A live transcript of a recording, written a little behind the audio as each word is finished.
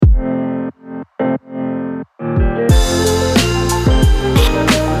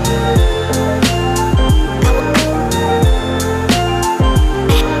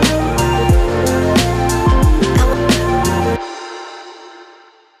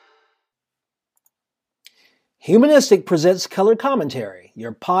Humanistic presents Color Commentary,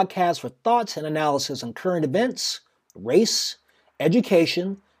 your podcast for thoughts and analysis on current events, race,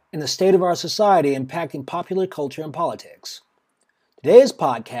 education, and the state of our society impacting popular culture and politics. Today's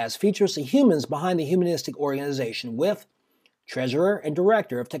podcast features the humans behind the Humanistic organization with Treasurer and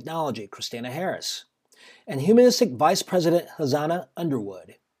Director of Technology, Christina Harris, and Humanistic Vice President Hosanna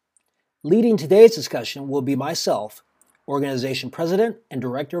Underwood. Leading today's discussion will be myself, Organization President and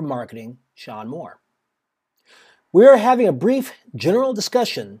Director of Marketing, Sean Moore. We are having a brief general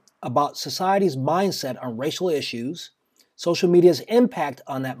discussion about society's mindset on racial issues, social media's impact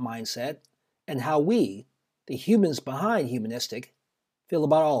on that mindset, and how we, the humans behind Humanistic, feel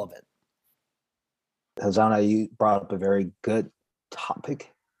about all of it. Hosanna, you brought up a very good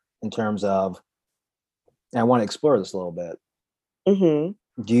topic in terms of, and I want to explore this a little bit.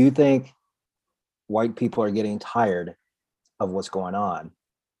 Mm-hmm. Do you think white people are getting tired of what's going on?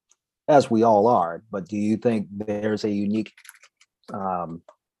 As we all are, but do you think there's a unique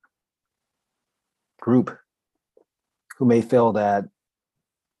group who may feel that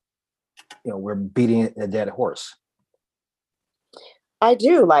we're beating a dead horse? I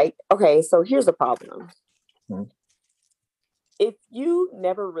do. Okay, so here's the problem. Mm-hmm. If you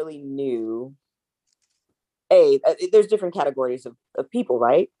never really knew, there's different categories of people,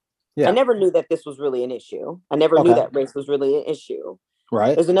 right? Yeah. I never knew that this was really an issue. I never knew that race was really an issue.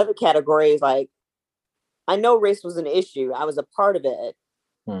 Right. There's another category is I know race was an issue. I was a part of it.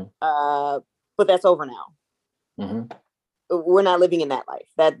 But that's over now. Mm-hmm. We're not living in that life.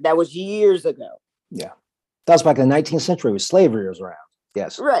 That was years ago. Yeah. That's back in the 19th century when slavery was around.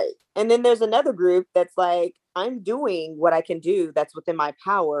 Yes. Right. And then there's another group that's I'm doing what I can do that's within my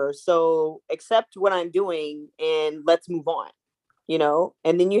power. So accept what I'm doing and let's move on.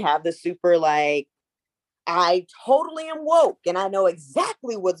 And then you have the super I totally am woke and I know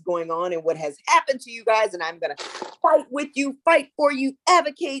exactly what's going on and what has happened to you guys. And I'm going to fight with you, fight for you,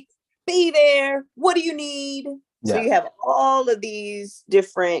 advocate, be there. What do you need? Yeah. So you have all of these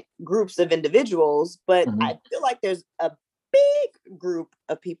different groups of individuals, but Mm-hmm. I feel like there's a big group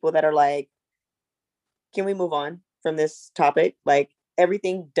of people that are can we move on from this topic?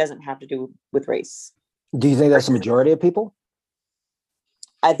 Everything doesn't have to do with race. Do you think that's the majority of people?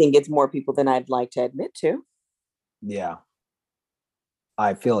 I think it's more people than I'd like to admit to. Yeah.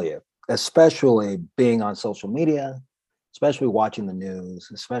 I feel you, especially being on social media, especially watching the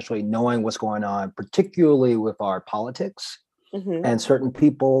news, especially knowing what's going on, particularly with our politics. Mm-hmm. And certain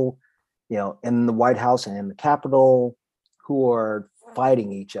people, in the White House and in the Capitol who are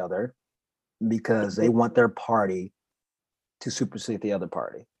fighting each other because they want their party to supersede the other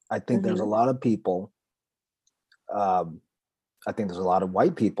party. I think Mm-hmm. there's a lot of people, I think there's a lot of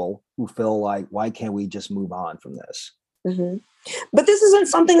white people who feel like, why can't we just move on from this? Mm-hmm. But this isn't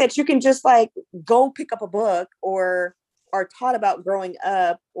something that you can just go pick up a book or are taught about growing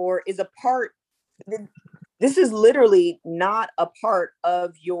up or is a part. This is literally not a part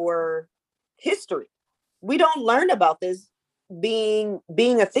of your history. We don't learn about this being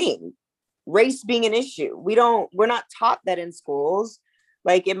a thing, race being an issue. We're not taught that in schools.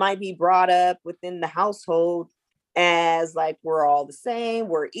 It might be brought up within the household as we're all the same,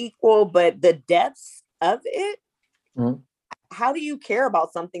 we're equal, but the depths of it, Mm-hmm. How do you care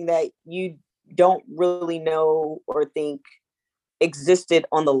about something that you don't really know or think existed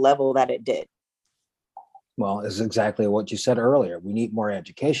on the level that it did? Well, it's exactly what you said earlier. We need more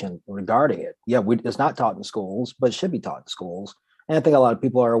education regarding it. Yeah, it's not taught in schools, but it should be taught in schools. And I think a lot of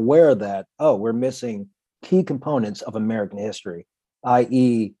people are aware that, we're missing key components of American history,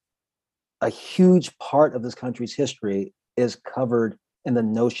 i.e., a huge part of this country's history is covered in the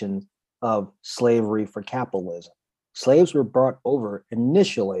notion of slavery for capitalism. Slaves were brought over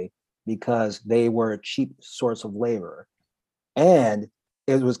initially because they were a cheap source of labor. And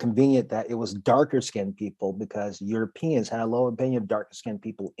it was convenient that it was darker skinned people because Europeans had a low opinion of darker skinned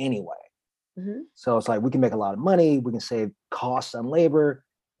people anyway. Mm-hmm. So it's we can make a lot of money, we can save costs on labor,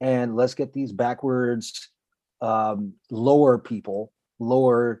 and let's get these backwards, lower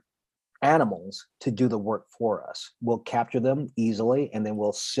animals to do the work for us. We'll capture them easily and then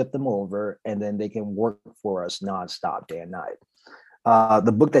we'll ship them over and then they can work for us nonstop day and night.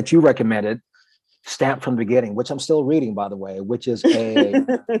 The book that you recommended, Stamped from the Beginning, which I'm still reading, by the way, which is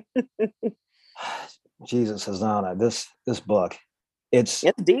Jesus, Hosanna, this book, it's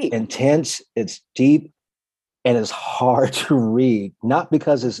deep. intense, it's deep, and it's hard to read, not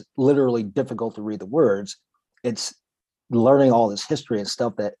because it's literally difficult to read the words, it's learning all this history and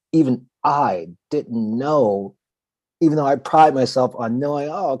stuff that even I didn't know, even though I pride myself on knowing,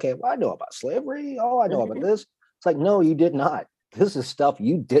 I know about slavery. I know about this. It's no, you did not. This is stuff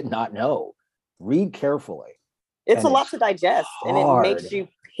you did not know. Read carefully. It's a and lot it's to digest, and it hard. makes you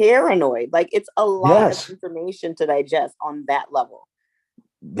paranoid. Like, it's a lot of Yes. information to digest on that level.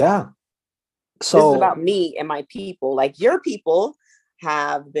 Yeah. This is So about me and my people. Like, your people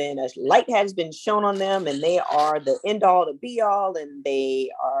have been, a light has been shown on them, and they are the end all to be all, and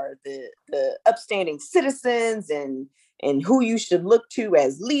they are the upstanding citizens, and who you should look to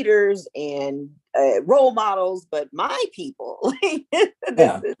as leaders and role models. But my people, this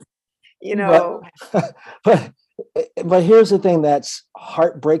yeah, is, you but know, but but here's the thing that's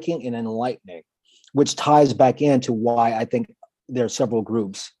heartbreaking and enlightening, which ties back into why I think there are several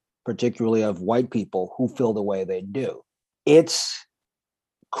groups, particularly of white people, who feel the way they do. It's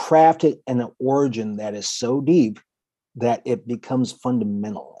crafted in an origin that is so deep that it becomes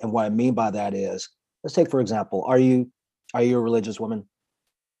fundamental. And what I mean by that is, let's take, for example, are you a religious woman?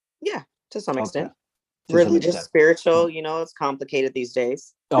 yeah, to some Okay, extent. to some Religious, extent. spiritual, it's complicated these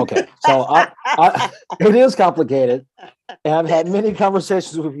days. Okay, so I it is complicated, and I've had many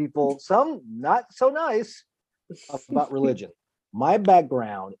conversations with people, some not so nice, about religion. My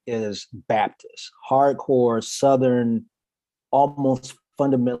background is Baptist, hardcore Southern, almost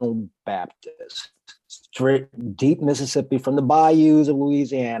fundamental Baptist, straight deep Mississippi from the bayous of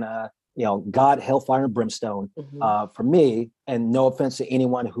Louisiana. God, hellfire, and brimstone. For me, and no offense to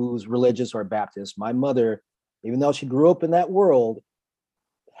anyone who's religious or Baptist, my mother, even though she grew up in that world,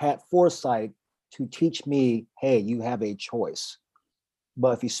 had foresight to teach me, hey, you have a choice.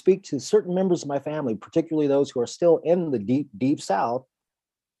 But if you speak to certain members of my family, particularly those who are still in the deep, deep South,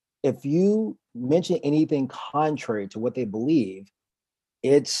 if you mention anything contrary to what they believe,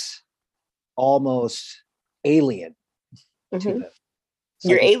 it's almost alien to them. It's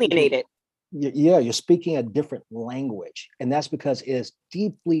You're like alienated. you're speaking a different language. And that's because it is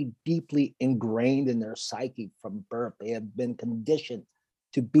deeply, deeply ingrained in their psyche from birth. They have been conditioned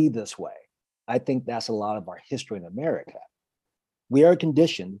to be this way. I think that's a lot of our history in America. We are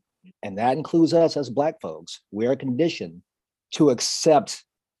conditioned, and that includes us as Black folks, we are conditioned to accept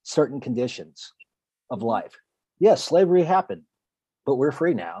certain conditions of life. Yes, slavery happened, but we're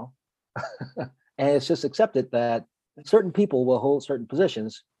free now. And it's just accepted that certain people will hold certain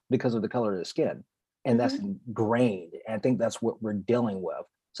positions because of the color of the skin. And that's ingrained. And I think that's what we're dealing with.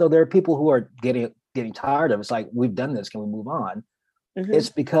 So there are people who are getting tired of it. It's like, we've done this, can we move on? It's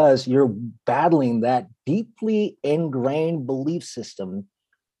because you're battling that deeply ingrained belief system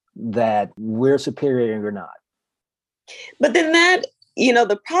that we're superior and you're not. But then that,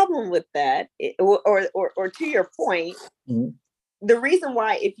 the problem with that, or to your point, the reason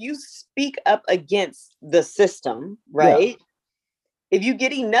why, if you speak up against the system, right? Yeah. If you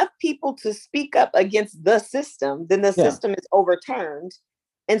get enough people to speak up against the system, then the system is overturned.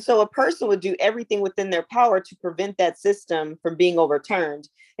 And so a person would do everything within their power to prevent that system from being overturned.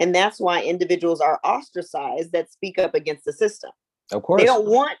 And that's why individuals are ostracized that speak up against the system. Of course. They don't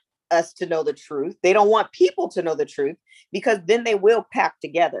want us to know the truth. They don't want people to know the truth, because then they will pack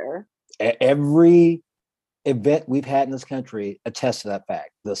together. Every event we've had in this country attests to that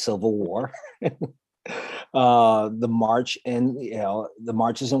fact. The Civil War, the march, and the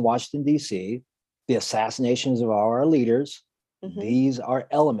marches in Washington, D.C., the assassinations of our leaders. These are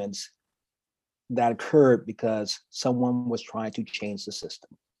elements that occurred because someone was trying to change the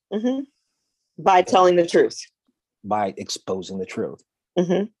system by telling the truth, by exposing the truth.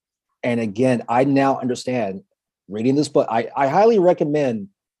 And again, I now understand, reading this book, I highly recommend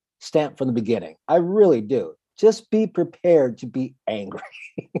Stamped from the Beginning. I really do. Just be prepared to be angry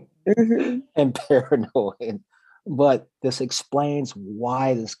and paranoid. But this explains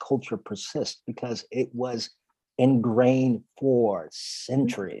why this culture persists, because it was ingrained for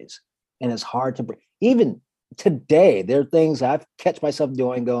centuries. And it's hard to break. Even today, there are things I've catch myself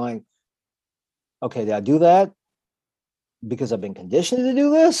doing, going, okay, did I do that because I've been conditioned to do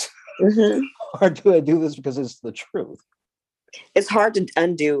this? Or do I do this because it's the truth? It's hard to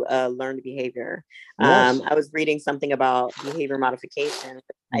undo learned behavior. Yes. I was reading something about behavior modification.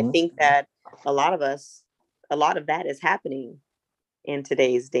 I think that a lot of that is happening in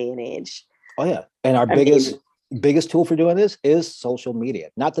today's day and age. Oh yeah. And our biggest tool for doing this is social media.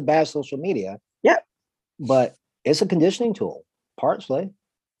 Not to bash social media. Yep. But it's a conditioning tool, partially.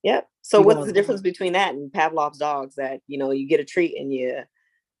 Yep. So what's the difference between that and Pavlov's dogs, that, you get a treat and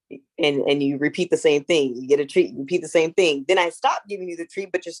you repeat the same thing. You get a treat, you repeat the same thing. Then I stop giving you the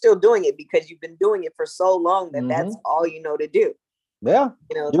treat, but you're still doing it because you've been doing it for so long that that's all you know to do. Yeah,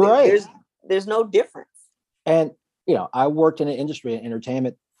 you're right. There's no difference. And, I worked in an industry in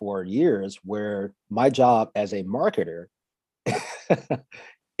entertainment for years where my job as a marketer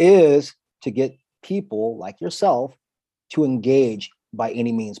is to get people like yourself to engage by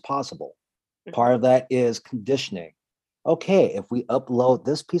any means possible. Part of that is conditioning. Okay, if we upload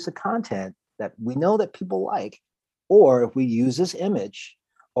this piece of content that we know that people like, or if we use this image,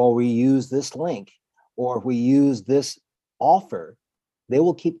 or we use this link, or if we use this offer, they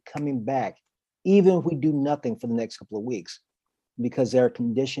will keep coming back, even if we do nothing for the next couple of weeks, because they're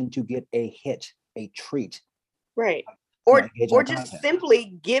conditioned to get a hit, a treat. Right. Or just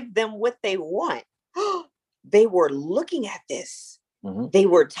simply give them what they want. They were looking at this. Mm-hmm. They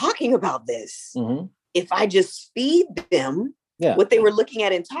were talking about this. Mm-hmm. If I just feed them what they were looking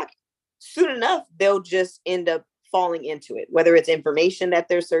at and talking, soon enough, they'll just end up falling into it, whether it's information that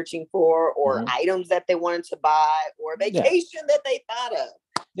they're searching for, or items that they wanted to buy, or a vacation that they thought of.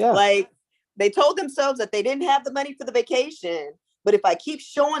 Yeah. Like, they told themselves that they didn't have the money for the vacation, but if I keep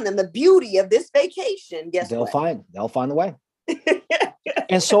showing them the beauty of this vacation, guess they'll what? They'll find the way.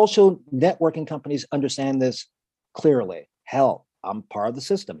 And social networking companies understand this clearly. Hell, I'm part of the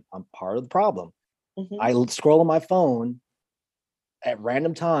system. I'm part of the problem. Mm-hmm. I scroll on my phone at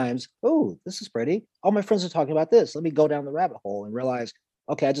random times. Oh, this is pretty. All my friends are talking about this. Let me go down the rabbit hole and realize,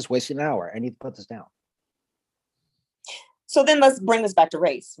 okay, I just wasted an hour. I need to put this down. So then let's bring this back to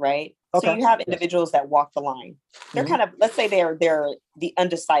race, right? Okay. So you have individuals that walk the line. They're kind of, let's say they're the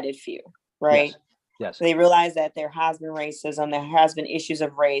undecided few, right? Yes. They realize that there has been racism, there has been issues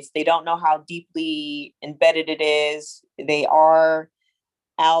of race. They don't know how deeply embedded it is. They are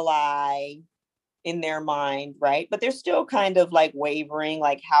ally in their mind, right? But they're still kind of like wavering,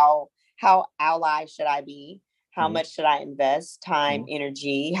 like how ally should I be? How much should I invest? Time,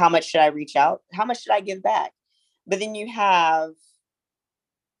 energy? How much should I reach out? How much should I give back? But then you have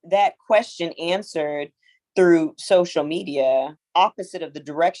that question answered through social media, opposite of the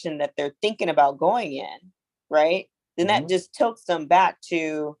direction that they're thinking about going in, right? Then that just tilts them back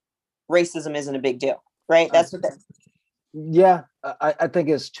to racism isn't a big deal, right? That's what that's. Yeah, I think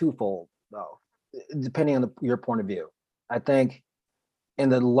it's twofold, though, depending on your point of view. I think in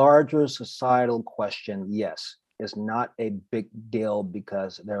the larger societal question, yes, it's not a big deal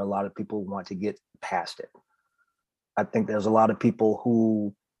because there are a lot of people who want to get past it. I think there's a lot of people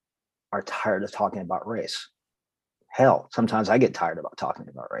who are tired of talking about race. Hell, sometimes I get tired about talking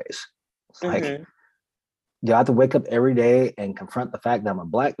about race. It's like, do I have to wake up every day and confront the fact that I'm a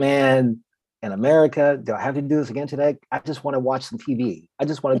Black man in America? Do I have to do this again today? I just want to watch some TV. I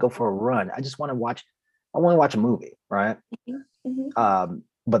just want to go for a run. I want to watch a movie, right?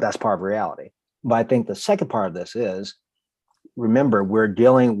 But that's part of reality. But I think the second part of this is, remember, we're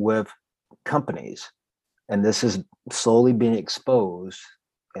dealing with companies, and this is slowly being exposed.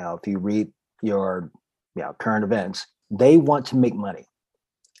 If you read your current events, they want to make money.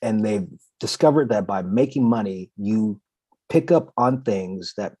 And they've discovered that by making money, you pick up on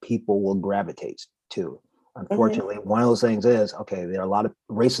things that people will gravitate to. Unfortunately, one of those things is, okay, there are a lot of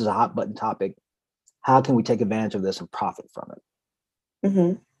race is a hot button topic. How can we take advantage of this and profit from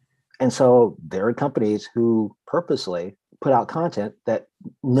it? And so there are companies who purposely put out content that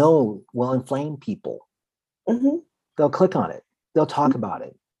know will inflame people. They'll click on it. They'll talk about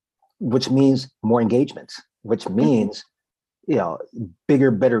it, which means more engagements, which means,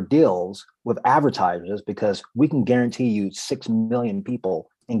 bigger, better deals with advertisers, because we can guarantee you 6 million people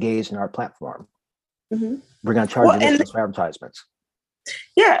engaged in our platform. We're going to charge you for advertisements.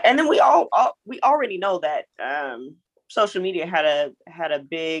 Yeah. And then we already know that social media had a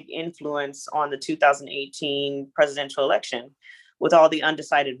big influence on the 2018 presidential election with all the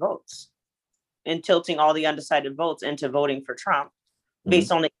undecided votes, and tilting all the undecided votes into voting for Trump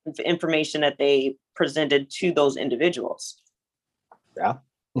based on the information that they presented to those individuals. Yeah.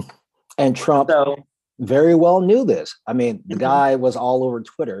 And Trump very well knew this. I mean, the guy was all over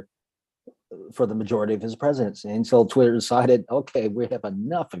Twitter for the majority of his presidency until Twitter decided, okay, we have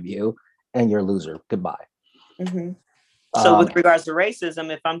enough of you and you're a loser. Goodbye. So with regards to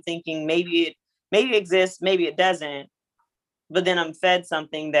racism, if I'm thinking maybe it exists, maybe it doesn't, but then I'm fed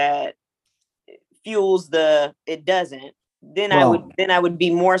something that fuels it doesn't, then I would be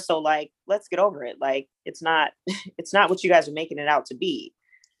more so like, let's get over it. Like, it's not what you guys are making it out to be.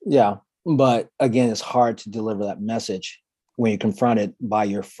 Yeah. But again, it's hard to deliver that message when you're confronted by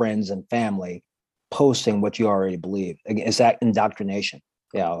your friends and family posting what you already believe. Again, it's that indoctrination.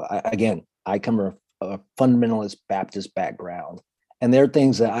 I come from a fundamentalist Baptist background, and there are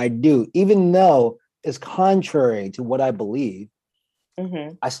things that I do, even though it's contrary to what I believe,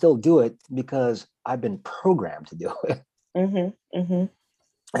 I still do it because I've been programmed to do it.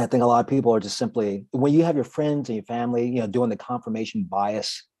 I think a lot of people are just simply, when you have your friends and your family, doing the confirmation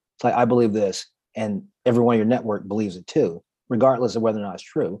bias, it's like, I believe this, and everyone in your network believes it too, regardless of whether or not it's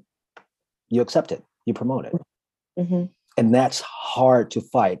true. You accept it, you promote it. And that's hard to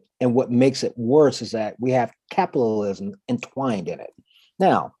fight. And what makes it worse is that we have capitalism entwined in it.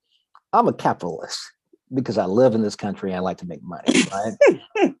 Now, I'm a capitalist because I live in this country and I like to make money,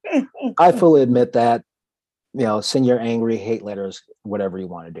 right? I fully admit that, send your angry hate letters, whatever you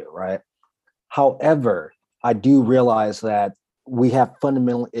want to do, right? However, I do realize that we have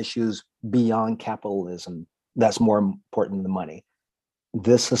fundamental issues beyond capitalism that's more important than money.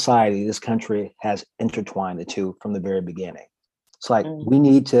 This society, this country has intertwined the two from the very beginning. It's like we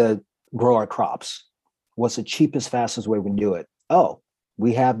need to grow our crops. What's the cheapest, fastest way we can do it? Oh,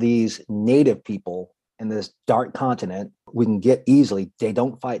 we have these native people in this dark continent we can get easily. They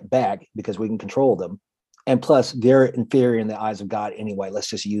don't fight back because we can control them. And plus, they're inferior in the eyes of God anyway. Let's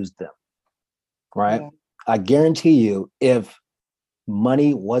just use them. Right? Yeah. I guarantee you, if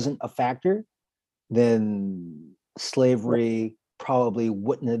money wasn't a factor, then slavery probably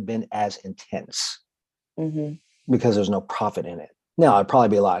wouldn't have been as intense because there's no profit in it. Now, it'd probably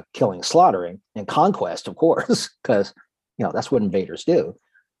be a lot of killing, slaughtering, and conquest, of course, because that's what invaders do.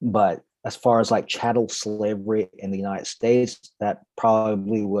 But as far as like chattel slavery in the United States, that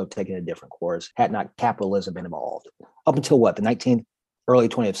probably would have taken a different course had not capitalism been involved. Up until what, the early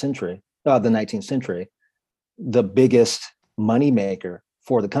 19th century, the biggest moneymaker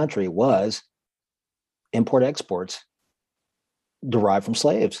for the country was import exports derived from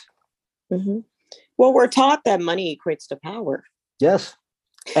slaves. Well, we're taught that money equates to power. Yes.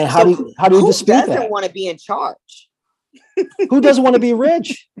 And how do you dispute that? Who doesn't want to be in charge? Who doesn't want to be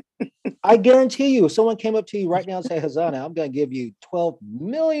rich? I guarantee you, if someone came up to you right now and said, Hazana, I'm going to give you $12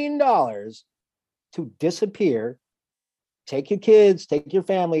 million to disappear, take your kids, take your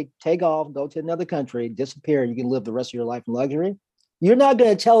family, take off, go to another country, disappear, you can live the rest of your life in luxury. You're not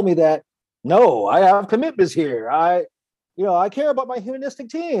going to tell me that, no, I have commitments here. I care about my humanistic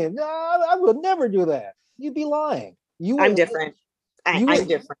team. No, I would never do that. You'd be lying. I'm different. I'm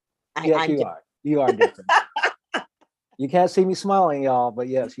different. Yes, you are. You are different. You can't see me smiling, y'all, but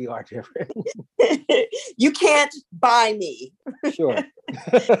yes, you are different. You can't buy me. Sure.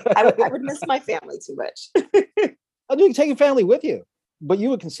 I would miss my family too much. I do take your family with you, but you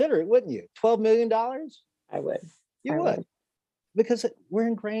would consider it, wouldn't you? $12 million? I would. You would. Because we're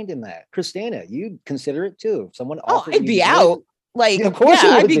ingrained in that. Christina, you'd consider it too. If someone offered I'd be out. Of course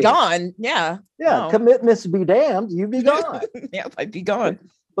I'd be gone. Yeah. Yeah. No. Commitments be damned. You'd be gone. Yeah, I'd be gone.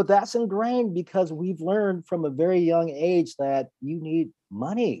 But that's ingrained because we've learned from a very young age that you need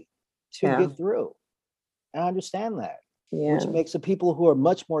money to get through. And I understand that, which makes the people who are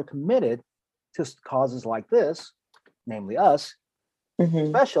much more committed to causes like this, namely us,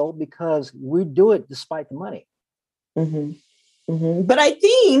 special because we do it despite the money. But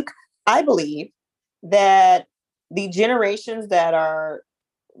I believe that the generations that are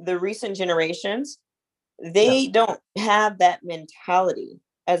the recent generations, they don't have that mentality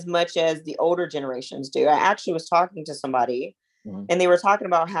as much as the older generations do. I actually was talking to somebody and they were talking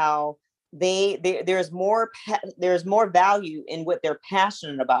about how there's more value in what they're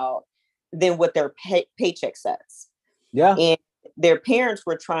passionate about than what their paycheck says. Yeah. And their parents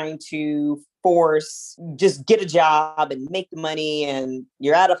were trying to force, just get a job and make the money, and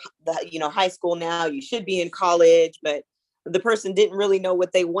you're out of high school now, you should be in college, but the person didn't really know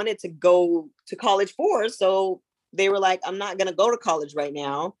what they wanted to go to college for, so they were like, I'm not going to go to college right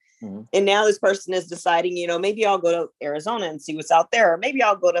now. And now this person is deciding, maybe I'll go to Arizona and see what's out there, or maybe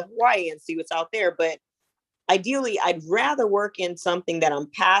I'll go to Hawaii and see what's out there. But ideally, I'd rather work in something that I'm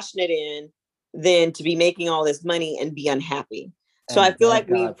passionate in than to be making all this money and be unhappy. So I feel like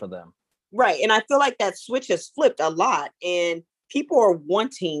for them. Right. And I feel like that switch has flipped a lot, and people are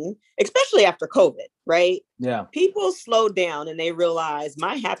wanting, especially after COVID, right? Yeah. People slowed down and they realize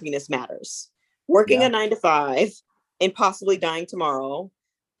my happiness matters. Working a 9-to-5 and possibly dying tomorrow,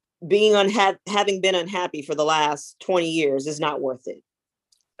 being having been unhappy for the last 20 years is not worth it.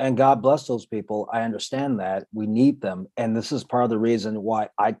 And God bless those people. I understand that. We need them. And this is part of the reason why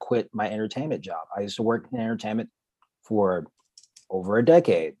I quit my entertainment job. I used to work in entertainment for over a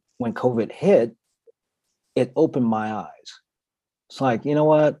decade. When COVID hit, it opened my eyes. It's like, you know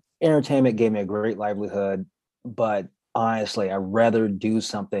what? Entertainment gave me a great livelihood, but honestly, I'd rather do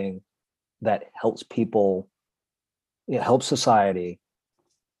something that helps people, helps society,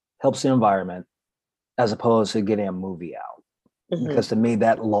 helps the environment, as opposed to getting a movie out. Because to me,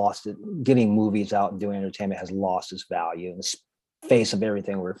 that lost it. Getting movies out and doing entertainment has lost its value in the face of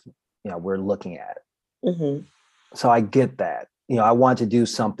everything we're looking at. So I get that. I want to do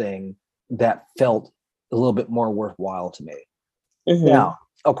something that felt a little bit more worthwhile to me. Now,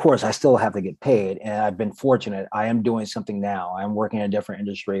 of course, I still have to get paid, and I've been fortunate. I am doing something now. I'm working in a different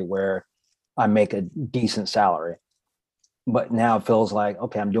industry where I make a decent salary. But now it feels like,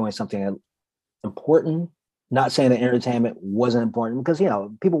 okay, I'm doing something important. Not saying that entertainment wasn't important, because,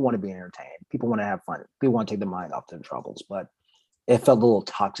 people want to be entertained. People want to have fun. People want to take their mind off their troubles. But it felt a little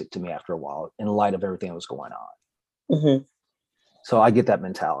toxic to me after a while in light of everything that was going on. Mm-hmm. So I get that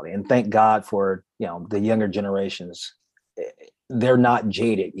mentality. And thank God for, the younger generations. They're not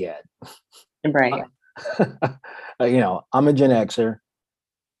jaded yet. Right. I'm a Gen Xer.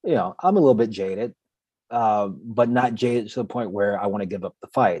 I'm a little bit jaded, but not jaded to the point where I want to give up the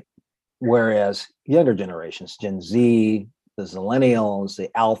fight. Whereas younger generations, Gen Z, the Zillennials, the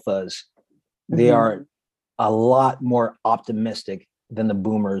Alphas, they are a lot more optimistic than the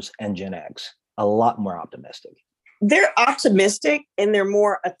Boomers and Gen X. A lot more optimistic. They're optimistic and they're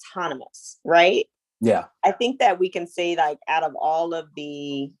more autonomous, right? Yeah. I think that we can say, like, out of all of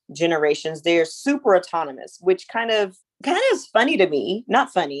the generations, they're super autonomous, which kind of is funny to me.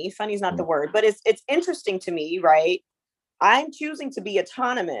 Not funny. Funny is not the word, but it's interesting to me, right? I'm choosing to be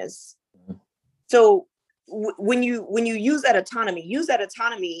autonomous. So when you use that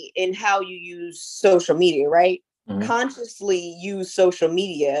autonomy in how you use social media, right? Mm-hmm. Consciously use social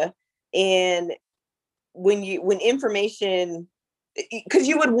media. And when information, because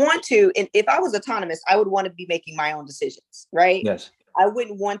you would want to, and if I was autonomous, I would want to be making my own decisions, right? Yes. I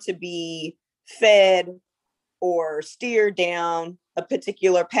wouldn't want to be fed or steered down a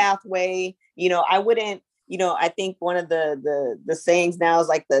particular pathway. I wouldn't, I think one of the sayings now is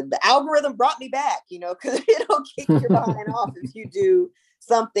like the algorithm brought me back, because it'll kick your behind off if you do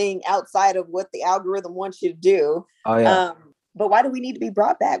something outside of what the algorithm wants you to do. Oh, yeah. But why do we need to be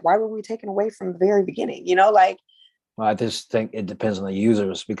brought back? Why were we taken away from the very beginning? Well, I just think it depends on the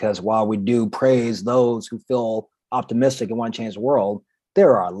users, because while we do praise those who feel optimistic and want to change the world,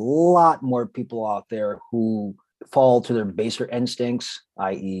 there are a lot more people out there who fall to their baser instincts,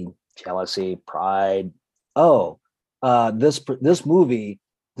 i.e. jealousy, pride. Oh, this movie,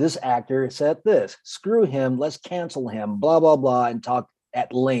 this actor said this, screw him, let's cancel him, blah, blah, blah, and talk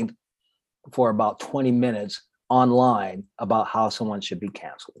at length for about 20 minutes online about how someone should be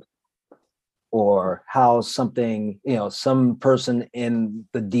canceled, or how something, some person in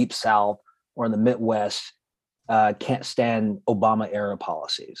the deep South or in the Midwest can't stand Obama era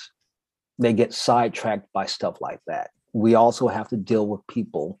policies. They get sidetracked by stuff like that. We also have to deal with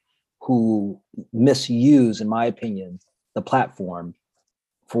people who misuse, in my opinion, the platform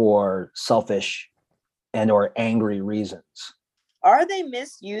for selfish and or angry reasons. Are they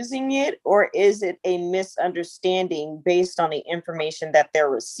misusing it, or is it a misunderstanding based on the information that they're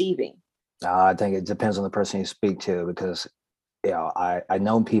receiving? I think it depends on the person you speak to, because I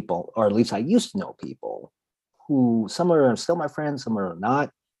know people, or at least I used to know people, who some are still my friends, some are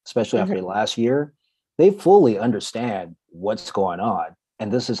not, especially after last year. They fully understand what's going on,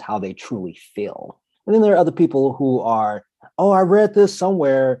 and this is how they truly feel. And then there are other people who are, oh, I read this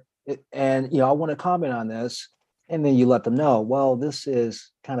somewhere, and I want to comment on this. And then you let them know, well, this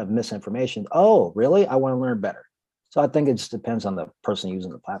is kind of misinformation. Oh, really? I want to learn better. So I think it just depends on the person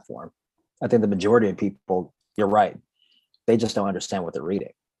using the platform. I think the majority of people, you're right, they just don't understand what they're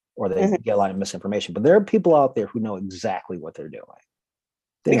reading, or they get a lot of misinformation. But there are people out there who know exactly what they're doing.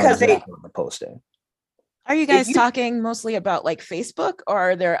 They know exactly what they're posting. Are you guys talking mostly about like Facebook, or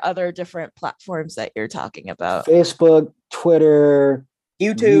are there other different platforms that you're talking about? Facebook, Twitter,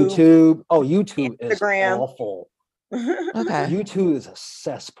 YouTube. Oh, YouTube Instagram. Is awful. Okay. YouTube is a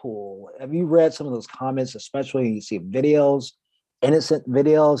cesspool. Have you read some of those comments, especially when you see videos, innocent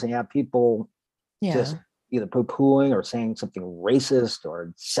videos, and you have people just either poo-pooing or saying something racist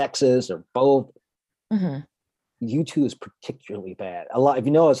or sexist or both? YouTube is particularly bad. If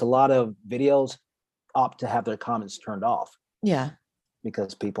you notice, a lot of videos opt to have their comments turned off. Yeah.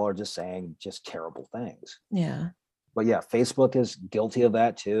 Because people are just saying just terrible things. Yeah. But yeah, Facebook is guilty of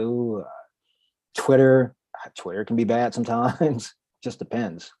that too. Twitter can be bad sometimes. Just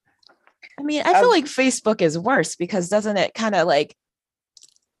depends. I mean, I feel like Facebook is worse, because doesn't it kind of like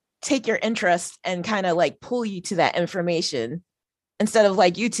take your interest and kind of like pull you to that information, instead of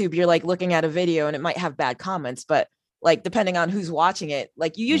like YouTube, you're like looking at a video and it might have bad comments, but like depending on who's watching it,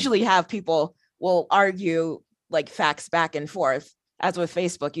 like you usually have people will argue like facts back and forth. As with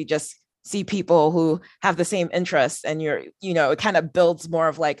Facebook, you just see people who have the same interests, and it kind of builds more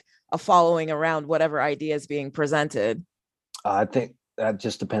of like a following around whatever idea is being presented. I think that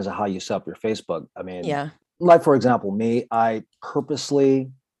just depends on how you set up your Facebook. I mean, yeah. Like for example, me, I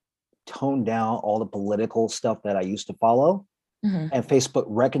purposely toned down all the political stuff that I used to follow, and Facebook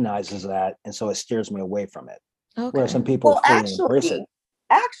recognizes that, and so it steers me away from it. Okay. Where some people embrace it.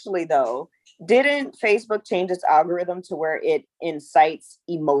 Actually, though, didn't Facebook change its algorithm to where it incites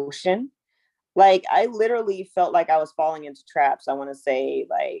emotion? Like, I literally felt like I was falling into traps. I want to say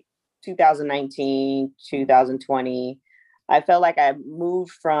like 2019, 2020. I felt like I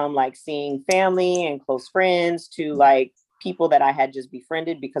moved from like seeing family and close friends to like people that I had just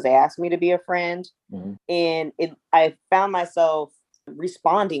befriended because they asked me to be a friend. Mm-hmm. And I found myself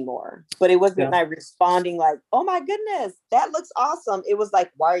responding more, but it wasn't like responding like, oh my goodness, that looks awesome. It was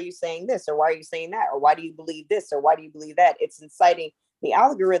like, why are you saying this? Or why are you saying that? Or why do you believe this? Or why do you believe that? It's inciting. The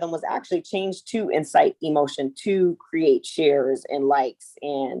algorithm was actually changed to incite emotion, to create shares and likes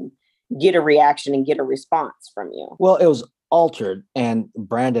and get a reaction and get a response from you. Well, it was altered, and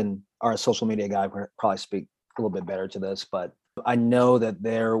Brandon, our social media guy, would probably speak a little bit better to this, but I know that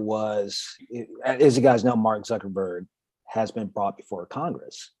there was, as you guys know, Mark Zuckerberg has been brought before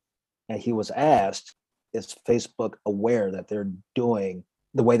Congress, and he was asked, is Facebook aware that they're doing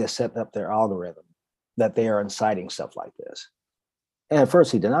the way they set up their algorithm, that they are inciting stuff like this? And at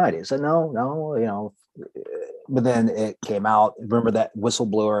first he denied it. He said, no, but then it came out. Remember that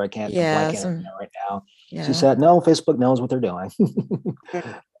whistleblower? I can't blank on right now. Yeah. She said, no, Facebook knows what they're doing.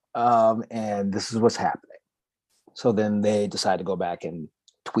 And this is what's happening. So then they decided to go back and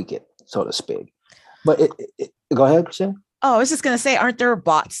tweak it, so to speak. But go ahead, Christina. Oh, I was just going to say, aren't there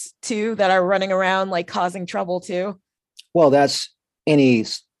bots too that are running around like causing trouble too? Well, that's any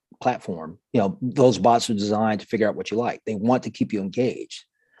platform. Those bots are designed to figure out what you like. They want to keep you engaged.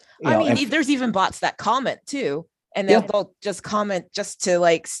 There's even bots that comment too, and they'll just comment just to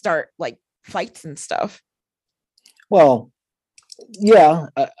like start like fights and stuff. Well, yeah,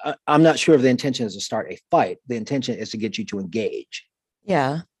 I'm not sure if the intention is to start a fight. The intention is to get you to engage.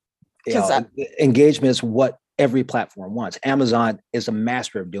 Yeah, engagement is what every platform wants. Amazon is a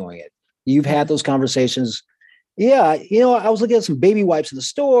master of doing it. You've had those conversations. Yeah, I was looking at some baby wipes in the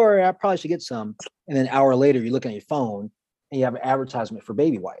store. I probably should get some. And then an hour later, you're looking at your phone and you have an advertisement for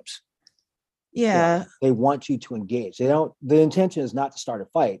baby wipes. Yeah. They want you to engage. The intention is not to start a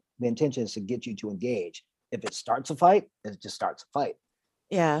fight. The intention is to get you to engage. If it starts a fight, it just starts a fight.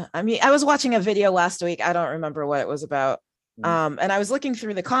 Yeah. I was watching a video last week. I don't remember what it was about. And I was looking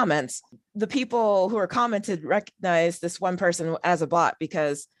through the comments. The people who were commented recognized this one person as a bot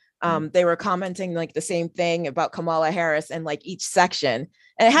because they were commenting like the same thing about Kamala Harris in like each section.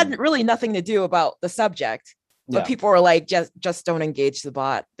 And it had really nothing to do about the subject. But people were like, just don't engage the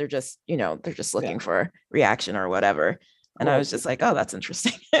bot. They're just, they're just looking for reaction or whatever. And I was just like, oh, that's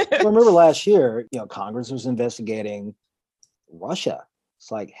interesting. Remember last year, Congress was investigating Russia.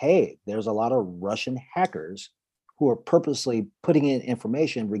 It's like, hey, there's a lot of Russian hackers who are purposely putting in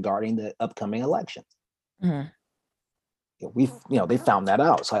information regarding the upcoming election. Mm-hmm. They found that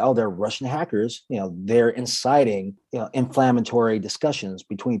out. It's like, oh, they're Russian hackers. They're inciting, inflammatory discussions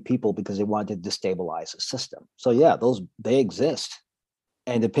between people because they want to destabilize the system. So yeah, they exist.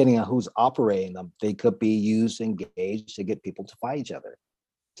 And depending on who's operating them, they could be used, engaged to get people to fight each other,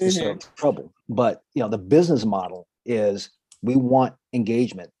 to start trouble. But, the business model is we want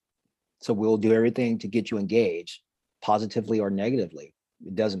engagement. So we'll do everything to get you engaged, positively or negatively.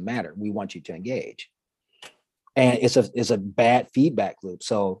 It doesn't matter. We want you to engage. And it's a bad feedback loop.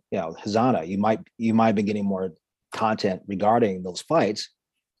 So, Hazana, you might be getting more content regarding those fights,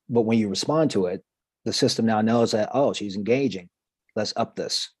 but when you respond to it, the system now knows that, oh, she's engaging. Let's up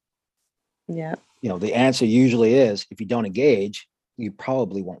this. Yeah. The answer usually is if you don't engage, you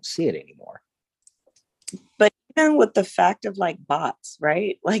probably won't see it anymore. But even with the fact of like bots,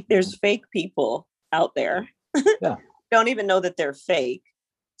 right? Like there's fake people out there. Yeah. Don't even know that they're fake.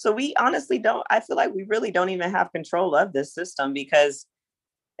 So we honestly I feel like we really don't even have control of this system because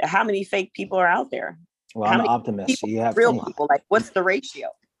how many fake people are out there? Well, I'm an optimist. You have real people. Like, what's the ratio?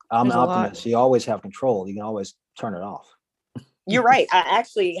 I'm an optimist. You always have control. You can always turn it off. You're right. I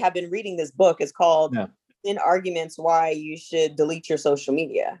actually have been reading this book. It's called In Arguments, Why You Should Delete Your Social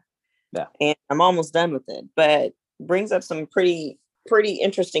Media. Yeah. And I'm almost done with it, but brings up some pretty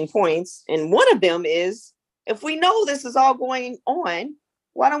interesting points. And one of them is, if we know this is all going on,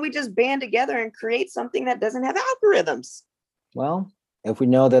 why don't we just band together and create something that doesn't have algorithms? Well, if we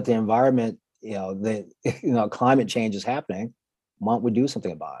know that the environment, climate change is happening, why don't we do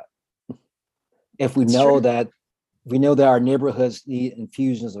something about it? If we know that our neighborhoods need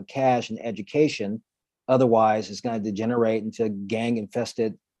infusions of cash and education, otherwise it's going to degenerate into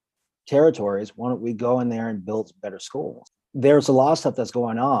gang-infested territories, why don't we go in there and build better schools? There's a lot of stuff that's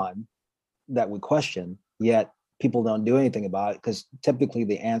going on that we question, yet people don't do anything about it because typically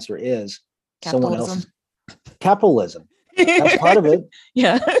the answer is someone else. Capitalism. That's part of it.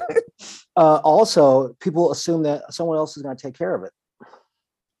 Yeah. Also, people assume that someone else is going to take care of it.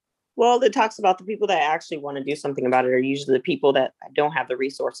 Well, it talks about the people that actually want to do something about it are usually the people that don't have the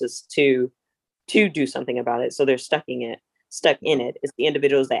resources to to do something about it. So they're stuck in it. It's the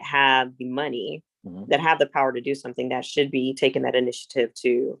individuals that have the money, that have the power to do something, that should be taking that initiative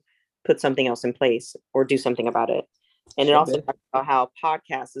to put something else in place or do something about it. And it also talks about how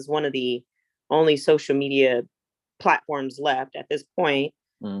podcasts is one of the only social media platforms left at this point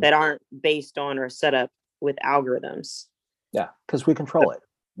that aren't based on or set up with algorithms. Yeah, because we control it.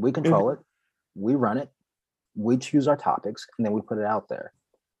 We control it. We run it. We choose our topics, and then we put it out there.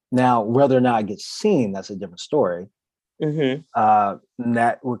 Now, whether or not it gets seen, that's a different story.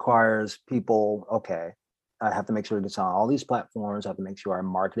 That requires people, okay, I have to make sure it gets on all these platforms. I have to make sure I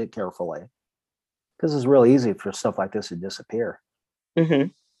market it carefully, because it's really easy for stuff like this to disappear.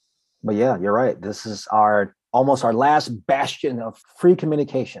 But yeah, you're right. This is almost our last bastion of free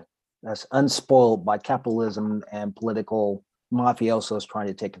communication that's unspoiled by capitalism and political mafiosos trying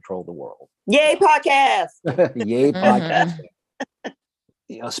to take control of the world. Yay, podcast! Yay, podcast!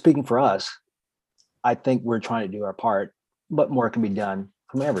 Speaking for us, I think we're trying to do our part, but more can be done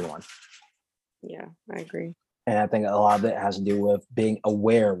from everyone. Yeah, I agree. And I think a lot of it has to do with being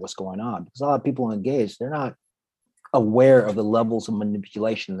aware of what's going on, because a lot of people engaged, they're not aware of the levels of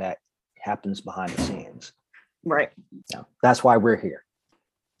manipulation that happens behind the scenes. Right. Yeah, that's why we're here.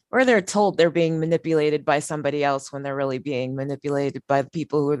 Or they're told they're being manipulated by somebody else when they're really being manipulated by the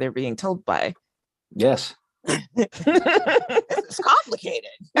people who they're being told by. Yes. It's complicated.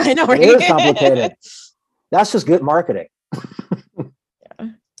 I know, right? It is complicated. That's just good marketing.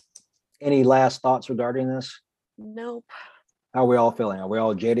 Any last thoughts regarding this? Nope. How are we all feeling? Are we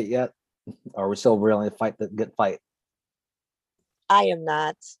all jaded yet? Or are we still willing to fight the good fight? I am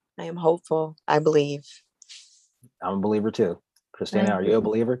not. I am hopeful. I believe. I'm a believer too. Christina, are you a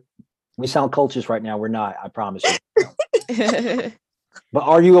believer? We sound cultish right now. We're not, I promise you. But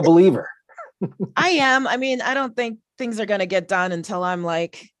are you a believer? I am. I mean, I don't think things are going to get done until I'm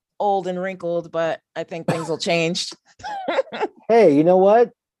like old and wrinkled, but I think things will change. Hey, you know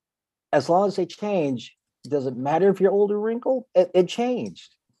what? As long as they change, does it matter if you're old or wrinkled? It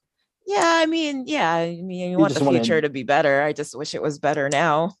changed. Yeah, you want the future to be better. I just wish it was better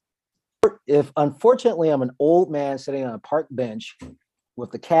now. If unfortunately I'm an old man sitting on a park bench with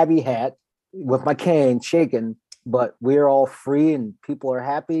the cabbie hat, with my cane shaking, but we're all free and people are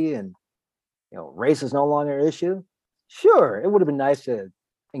happy and race is no longer an issue. Sure, it would have been nice to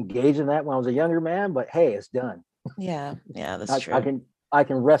engage in that when I was a younger man, but hey, it's done. Yeah, that's true. I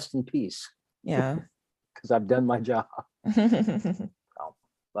can rest in peace. Yeah, because I've done my job.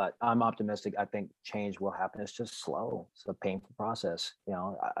 But I'm optimistic. I think change will happen. It's just slow. It's a painful process.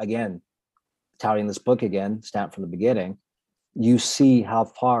 Again, touting this book again, Stamped from the Beginning, you see how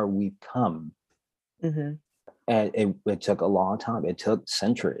far we've come. And it took a long time. It took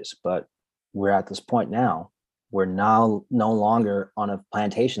centuries, but we're at this point now. We're now no longer on a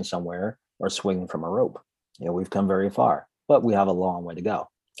plantation somewhere or swinging from a rope. We've come very far, but we have a long way to go.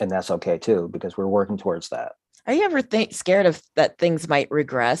 And that's okay too, because we're working towards that. Are you ever scared of that things might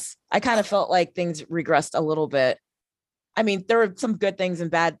regress? I kind of felt like things regressed a little bit. I mean, there were some good things and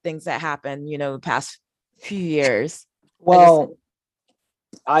bad things that happened, the past few years. Well,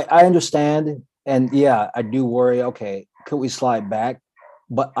 I understand. And yeah, I do worry, okay, could we slide back?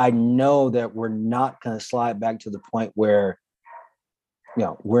 But I know that we're not going to slide back to the point where,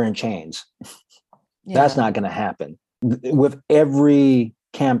 we're in chains. Yeah. That's not going to happen. With every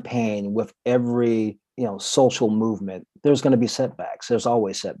campaign, with every, social movement, there's going to be setbacks. There's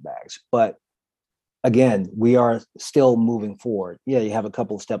always setbacks. But again, we are still moving forward. Yeah, you have a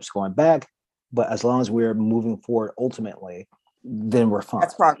couple of steps going back, but as long as we're moving forward ultimately, then we're fine.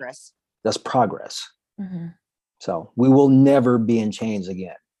 That's progress. That's progress. So we will never be in chains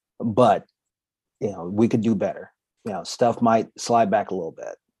again, but we could do better. Stuff might slide back a little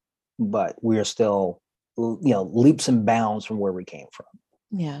bit, but we are still, leaps and bounds from where we came from.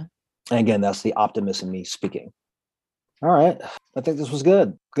 Yeah. And again, that's the optimist in me speaking. All right. I think this was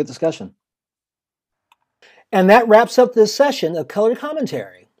good. Good discussion. And that wraps up this session of Color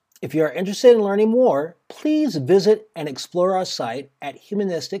Commentary. If you are interested in learning more, please visit and explore our site at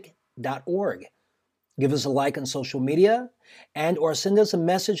humanistic.org. Give us a like on social media and or send us a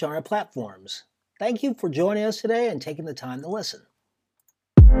message on our platforms. Thank you for joining us today and taking the time to listen.